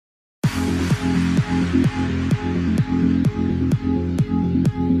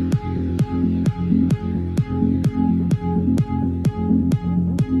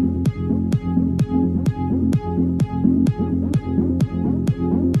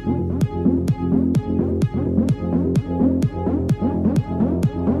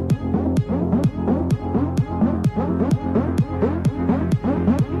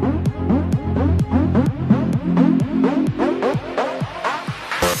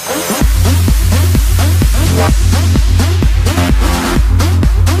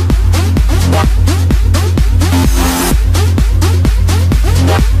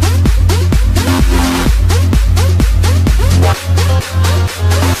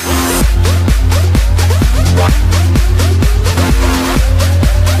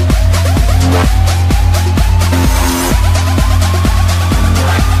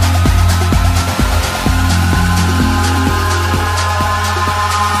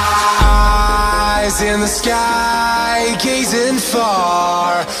In the sky, gazing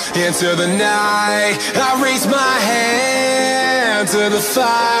far into the night, I raise my hand to the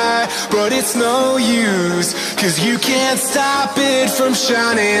fire, but it's no use, 'cause you can't stop it from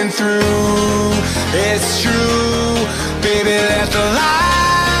shining through. It's true, baby, let the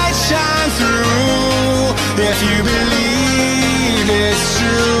light shine through. If you believe it's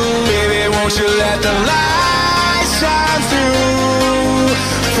true, baby, won't you let the light shine through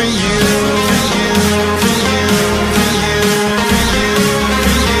for you.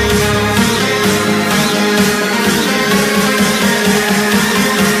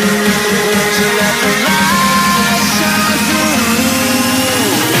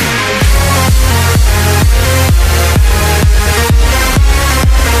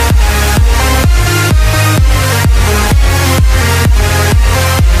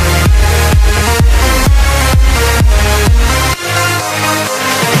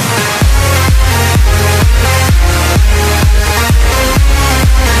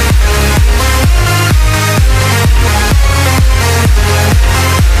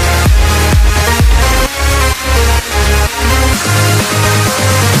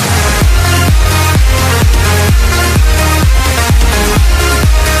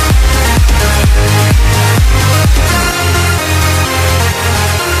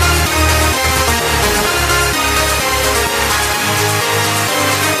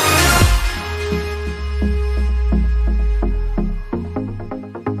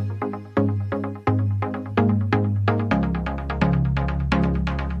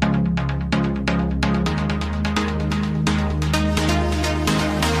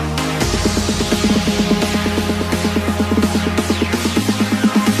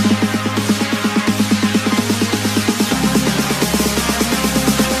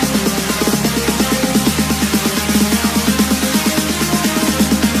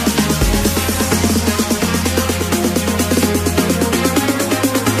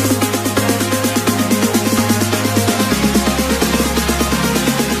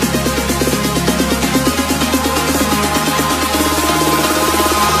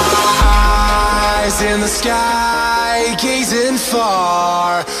 In the sky, gazing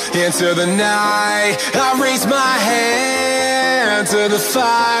far into the night, I raise my hand to the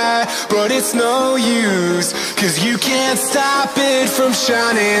fire, but it's no use, 'cause you can't stop it from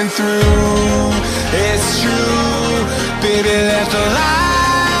shining through. It's true, baby, let the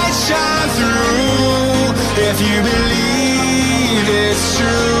light shine through. If you believe it's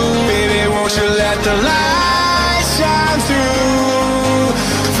true, baby, won't you let the light shine through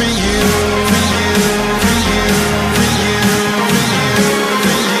for you.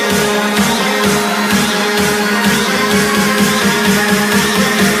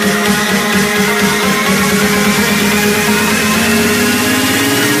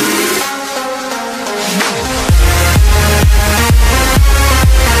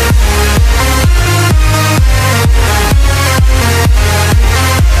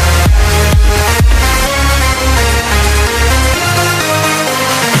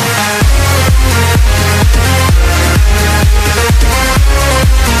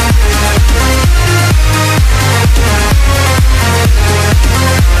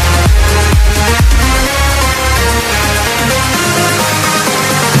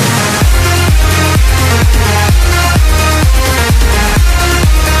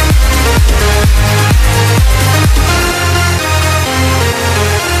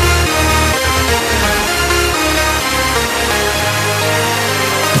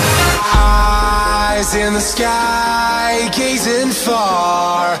 eyes in the sky, gazing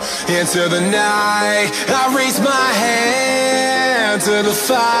far into the night. I raise my hand to the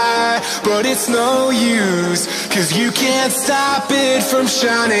fire, but it's no use, 'cause you can't stop it from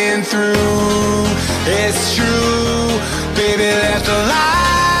shining through. It's true, baby, let the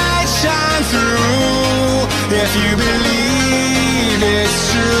light shine through. If you believe it's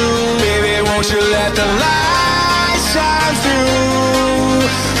true, baby, won't you let the light shine through?